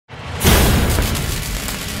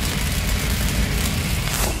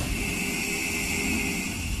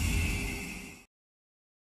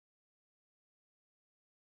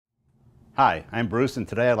Hi, I'm Bruce, and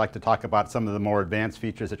today I'd like to talk about some of the more advanced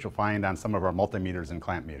features that you'll find on some of our multimeters and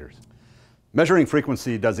clamp meters. Measuring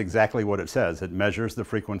frequency does exactly what it says. It measures the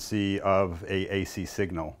frequency of a AC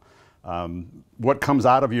signal. What comes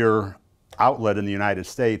out of your outlet in the United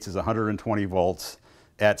States is 120 volts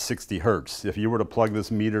at 60 hertz. If you were to plug this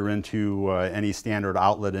meter into any standard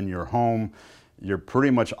outlet in your home, you're pretty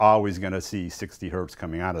much always going to see 60 hertz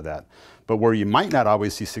coming out of that. But where you might not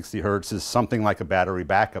always see 60 hertz is something like a battery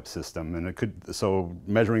backup system. And so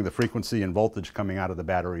measuring the frequency and voltage coming out of the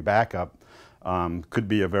battery backup could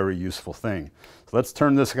be a very useful thing. So let's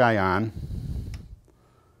turn this guy on.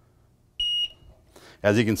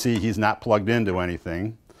 As you can see, he's not plugged into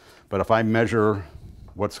anything. But if I measure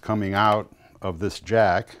what's coming out of this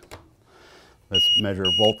jack, let's measure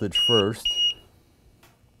voltage first.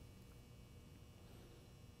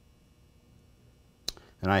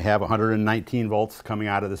 And I have 119 volts coming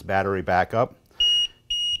out of this battery backup.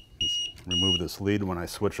 Let's remove this lead when I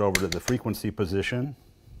switch over to the frequency position.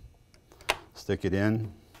 Stick it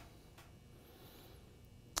in.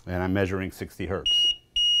 And I'm measuring 60 hertz.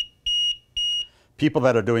 People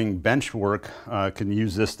that are doing bench work can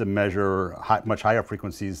use this to measure much higher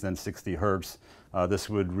frequencies than 60 hertz. This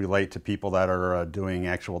would relate to people that are doing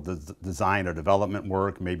actual design or development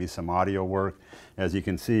work, maybe some audio work. As you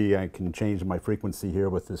can see, I can change my frequency here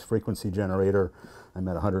with this frequency generator. I'm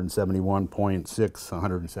at 171.6,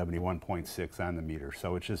 171.6 on the meter.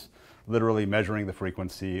 So it's just literally measuring the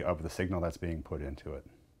frequency of the signal that's being put into it.